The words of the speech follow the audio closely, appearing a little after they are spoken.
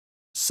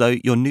So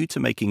you're new to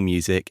making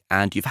music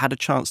and you've had a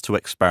chance to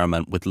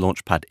experiment with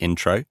Launchpad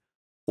Intro,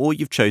 or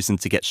you've chosen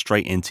to get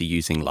straight into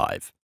using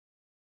Live.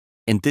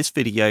 In this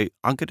video,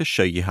 I'm going to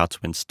show you how to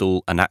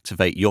install and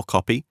activate your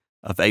copy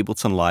of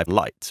Ableton Live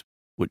Lite,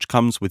 which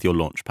comes with your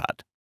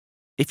Launchpad.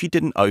 If you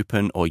didn't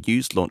open or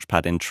use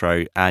Launchpad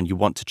Intro and you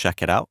want to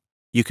check it out,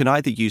 you can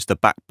either use the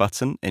back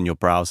button in your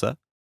browser,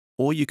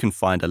 or you can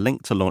find a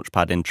link to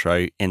Launchpad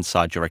Intro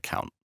inside your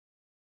account.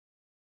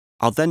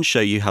 I'll then show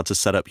you how to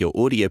set up your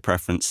audio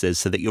preferences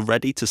so that you're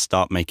ready to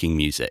start making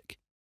music.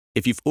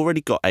 If you've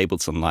already got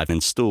Ableton Live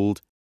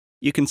installed,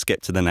 you can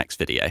skip to the next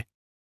video.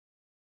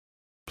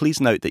 Please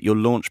note that your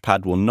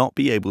Launchpad will not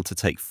be able to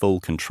take full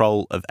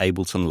control of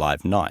Ableton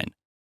Live 9,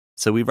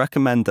 so we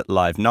recommend that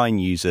Live 9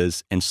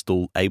 users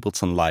install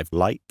Ableton Live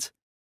Lite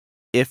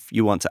if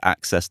you want to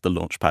access the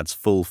Launchpad's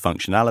full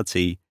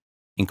functionality,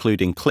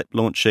 including clip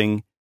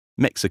launching,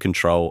 mixer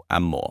control,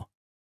 and more.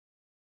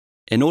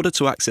 In order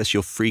to access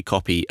your free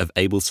copy of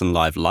Ableton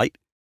Live Lite,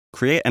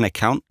 create an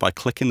account by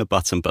clicking the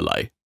button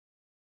below.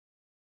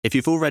 If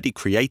you've already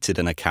created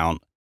an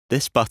account,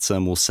 this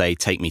button will say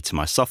Take me to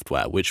my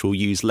software, which we'll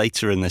use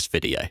later in this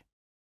video.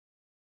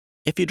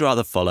 If you'd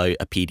rather follow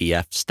a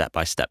PDF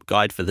step-by-step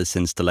guide for this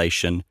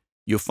installation,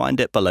 you'll find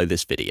it below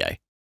this video.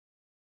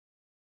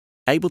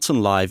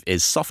 Ableton Live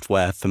is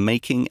software for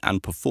making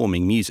and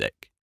performing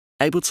music.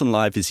 Ableton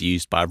Live is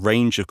used by a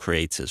range of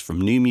creators from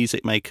new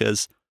music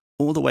makers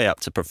all the way up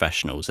to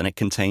professionals, and it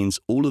contains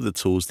all of the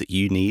tools that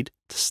you need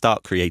to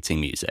start creating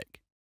music.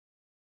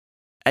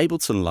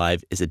 Ableton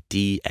Live is a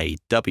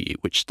DAW,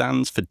 which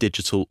stands for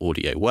Digital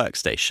Audio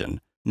Workstation.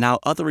 Now,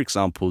 other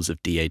examples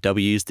of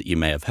DAWs that you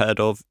may have heard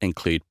of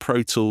include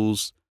Pro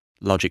Tools,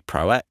 Logic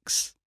Pro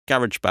X,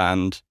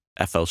 GarageBand,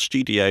 FL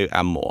Studio,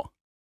 and more.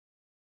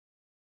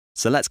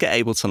 So let's get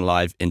Ableton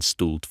Live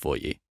installed for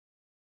you.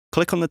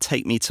 Click on the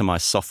Take Me to My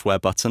Software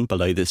button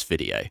below this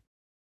video.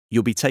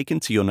 You'll be taken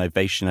to your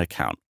Novation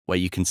account, where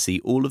you can see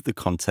all of the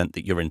content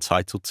that you're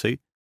entitled to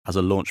as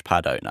a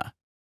Launchpad owner.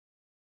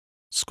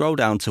 Scroll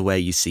down to where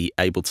you see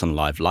Ableton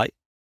Live Lite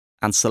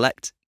and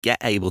select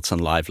Get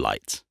Ableton Live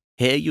Lite.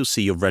 Here you'll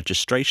see your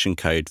registration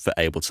code for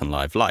Ableton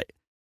Live Lite,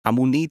 and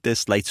we'll need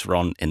this later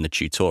on in the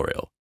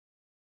tutorial.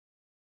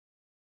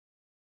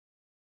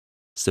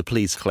 So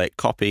please click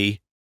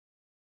Copy,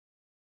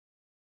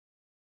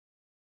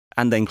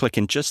 and then click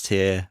in just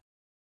here.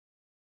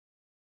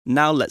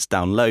 Now let's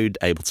download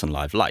Ableton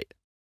Live Lite.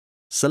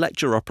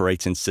 Select your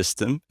operating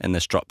system in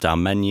this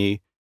drop-down menu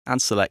and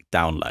select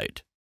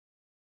Download.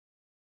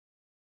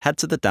 Head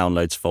to the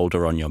Downloads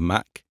folder on your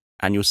Mac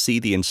and you'll see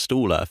the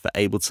installer for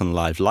Ableton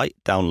Live Lite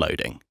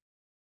downloading.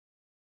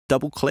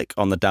 Double-click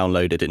on the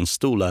downloaded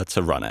installer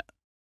to run it.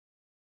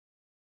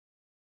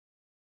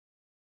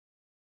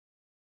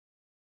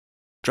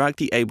 Drag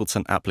the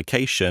Ableton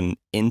application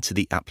into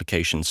the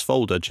Applications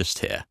folder just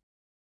here.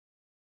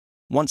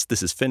 Once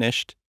this is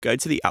finished, go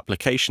to the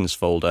Applications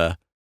folder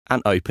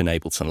and open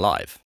Ableton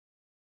Live.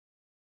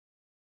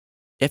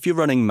 If you're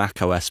running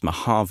macOS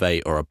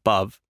Mojave or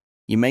above,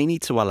 you may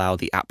need to allow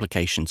the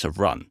application to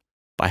run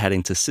by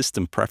heading to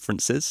System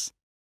Preferences,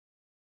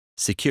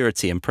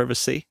 Security and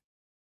Privacy,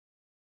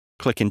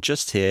 clicking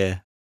just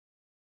here,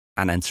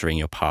 and entering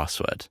your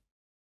password.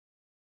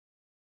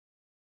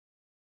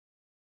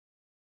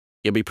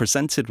 You'll be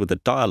presented with a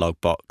dialog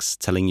box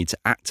telling you to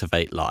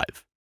activate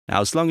Live.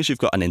 Now, as long as you've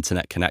got an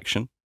internet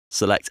connection,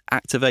 select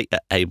Activate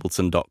at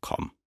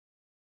Ableton.com.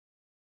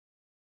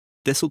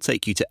 This will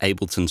take you to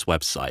Ableton's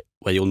website,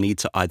 where you'll need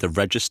to either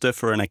register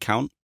for an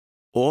account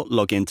or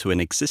log into an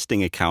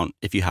existing account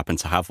if you happen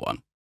to have one.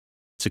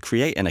 To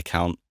create an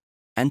account,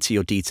 enter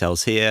your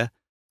details here,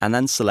 and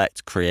then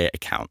select Create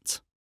Account.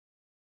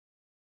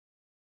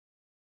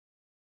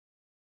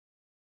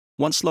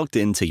 Once logged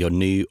into your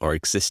new or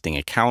existing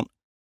account,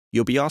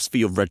 you'll be asked for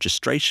your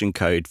registration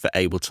code for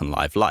Ableton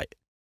Live Lite.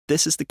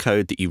 This is the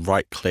code that you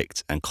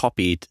right-clicked and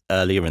copied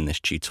earlier in this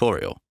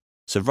tutorial.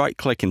 So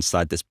right-click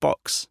inside this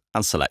box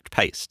and select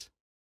Paste.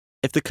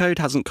 If the code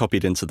hasn't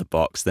copied into the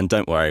box, then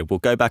don't worry, we'll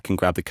go back and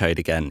grab the code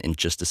again in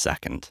just a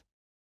second.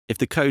 If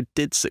the code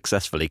did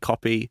successfully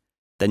copy,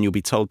 then you'll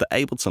be told that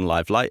Ableton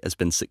Live Lite has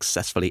been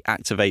successfully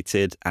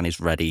activated and is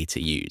ready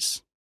to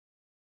use.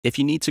 If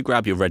you need to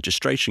grab your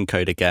registration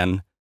code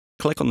again,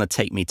 click on the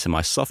Take Me to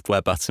My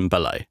Software button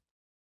below.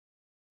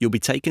 You'll be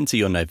taken to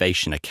your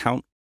Novation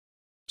account,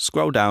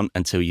 scroll down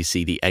until you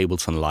see the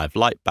Ableton Live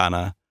Lite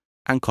banner,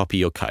 and copy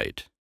your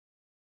code.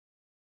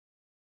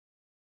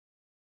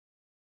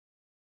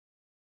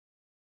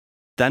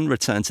 Then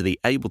return to the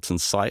Ableton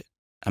site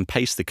and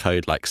paste the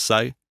code like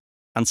so,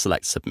 and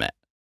select Submit.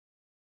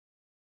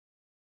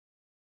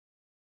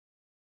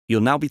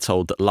 You'll now be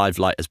told that Live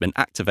Lite has been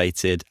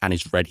activated and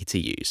is ready to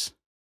use.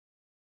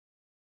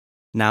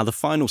 Now the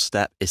final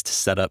step is to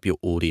set up your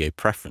audio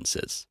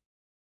preferences.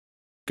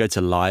 Go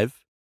to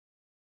Live,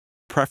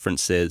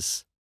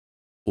 Preferences,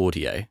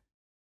 Audio.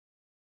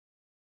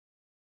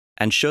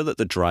 Ensure that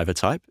the driver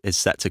type is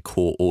set to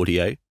Core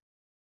Audio,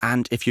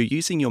 and if you're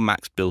using your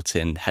Mac's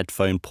built-in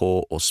headphone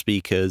port or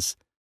speakers,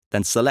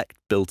 then select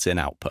Built-in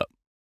Output.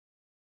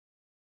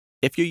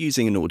 If you're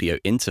using an audio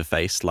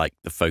interface like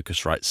the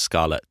Focusrite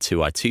Scarlett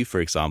 2i2 for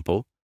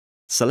example,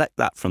 select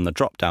that from the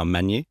drop-down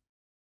menu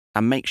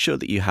and make sure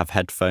that you have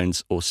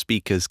headphones or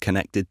speakers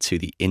connected to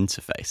the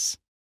interface.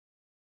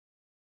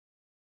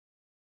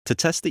 To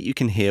test that you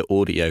can hear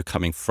audio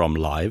coming from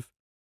Live,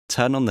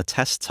 turn on the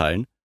test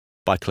tone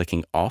by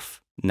clicking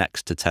Off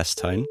next to test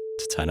tone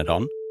to turn it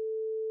on,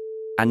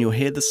 and you'll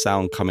hear the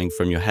sound coming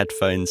from your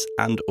headphones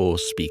and/or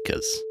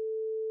speakers.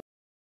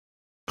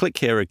 Click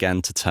here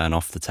again to turn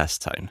off the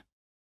test tone.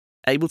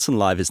 Ableton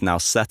Live is now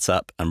set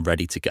up and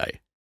ready to go.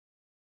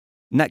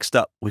 Next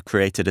up, we've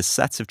created a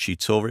set of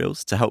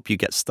tutorials to help you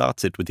get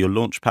started with your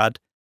Launchpad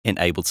in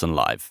Ableton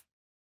Live.